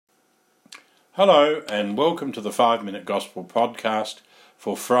Hello and welcome to the 5 Minute Gospel podcast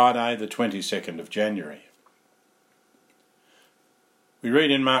for Friday the 22nd of January. We read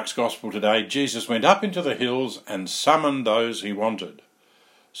in Mark's Gospel today, Jesus went up into the hills and summoned those he wanted.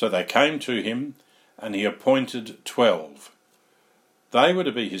 So they came to him and he appointed 12. They were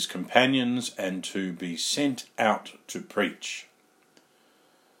to be his companions and to be sent out to preach.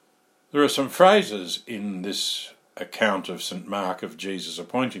 There are some phrases in this account of St. Mark of Jesus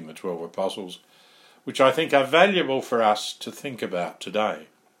appointing the 12 apostles which I think are valuable for us to think about today.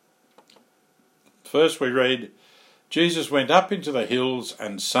 First we read, Jesus went up into the hills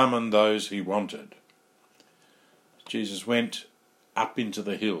and summoned those he wanted. Jesus went up into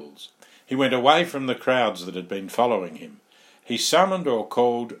the hills. He went away from the crowds that had been following him. He summoned or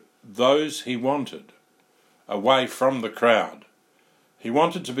called those he wanted, away from the crowd. He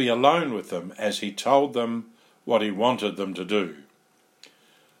wanted to be alone with them as he told them what he wanted them to do.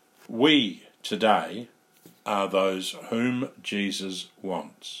 We today are those whom Jesus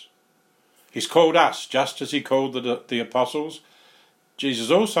wants. He's called us just as he called the apostles.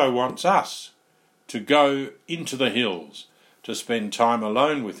 Jesus also wants us to go into the hills, to spend time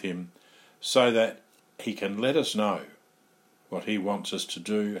alone with him so that he can let us know what he wants us to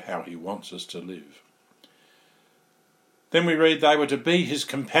do, how he wants us to live. Then we read they were to be his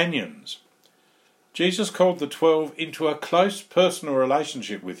companions. Jesus called the 12 into a close personal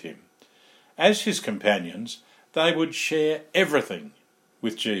relationship with him. As his companions, they would share everything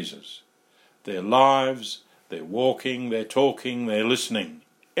with Jesus. Their lives, their walking, their talking, their listening,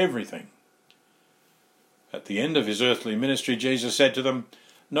 everything. At the end of his earthly ministry, Jesus said to them,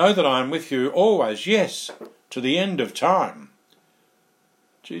 "Know that I am with you always, yes, to the end of time."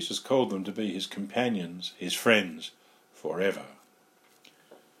 Jesus called them to be his companions, his friends, forever.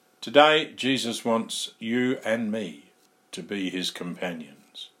 Today, Jesus wants you and me to be his companions.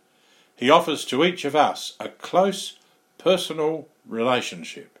 He offers to each of us a close, personal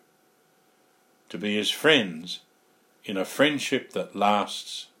relationship, to be his friends in a friendship that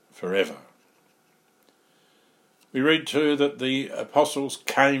lasts forever. We read too that the apostles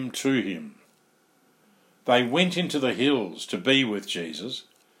came to him. They went into the hills to be with Jesus.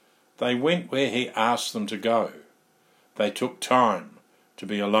 They went where he asked them to go. They took time to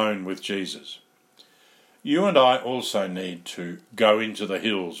be alone with Jesus. You and I also need to go into the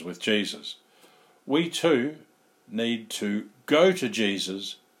hills with Jesus. We too need to go to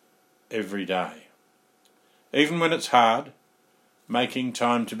Jesus every day. Even when it's hard, making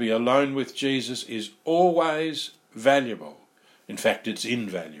time to be alone with Jesus is always valuable. In fact, it's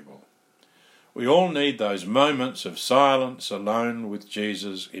invaluable. We all need those moments of silence alone with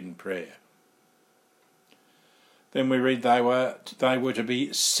Jesus in prayer. Then we read they were to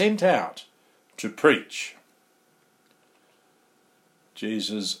be sent out to preach.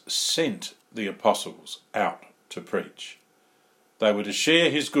 Jesus sent the apostles out to preach. They were to share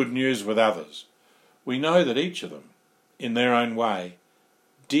his good news with others. We know that each of them, in their own way,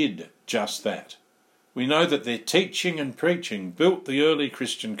 did just that. We know that their teaching and preaching built the early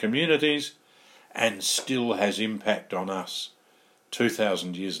Christian communities and still has impact on us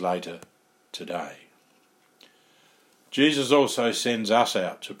 2,000 years later today. Jesus also sends us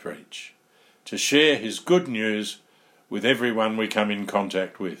out to preach, to share his good news with everyone we come in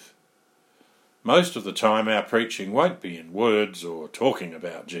contact with. Most of the time our preaching won't be in words or talking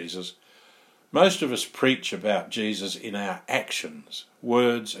about Jesus. Most of us preach about Jesus in our actions,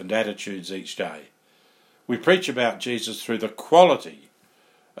 words and attitudes each day. We preach about Jesus through the quality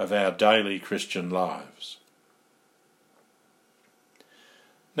of our daily Christian lives.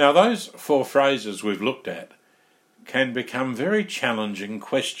 Now, those 4 phrases we've looked at can become very challenging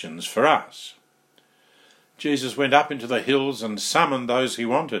questions for us. Jesus went up into the hills and summoned those he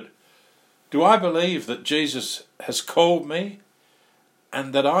wanted. Do I believe that Jesus has called me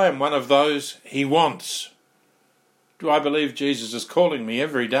and that I am one of those he wants? Do I believe Jesus is calling me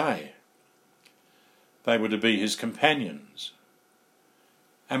every day? They were to be his companions.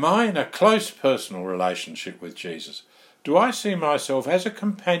 Am I in a close personal relationship with Jesus? Do I see myself as a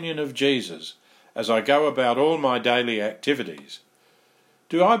companion of Jesus as I go about all my daily activities?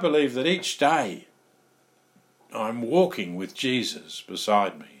 Do I believe that each day I'm walking with Jesus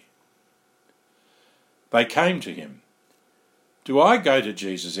beside me? They came to him. Do I go to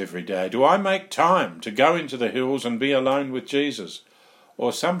Jesus every day? Do I make time to go into the hills and be alone with Jesus?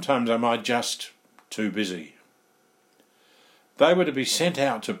 Or sometimes am I just too busy? They were to be sent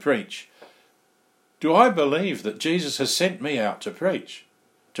out to preach. Do I believe that Jesus has sent me out to preach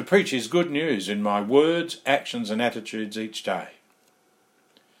his good news in my words, actions and attitudes each day?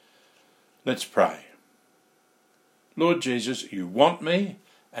 Let's pray. Lord Jesus, you want me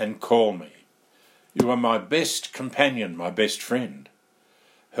and call me. You are my best companion, my best friend.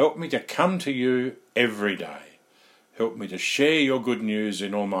 Help me to come to you every day. Help me to share your good news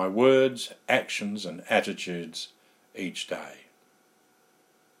in all my words, actions and attitudes each day.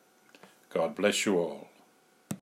 God bless you all.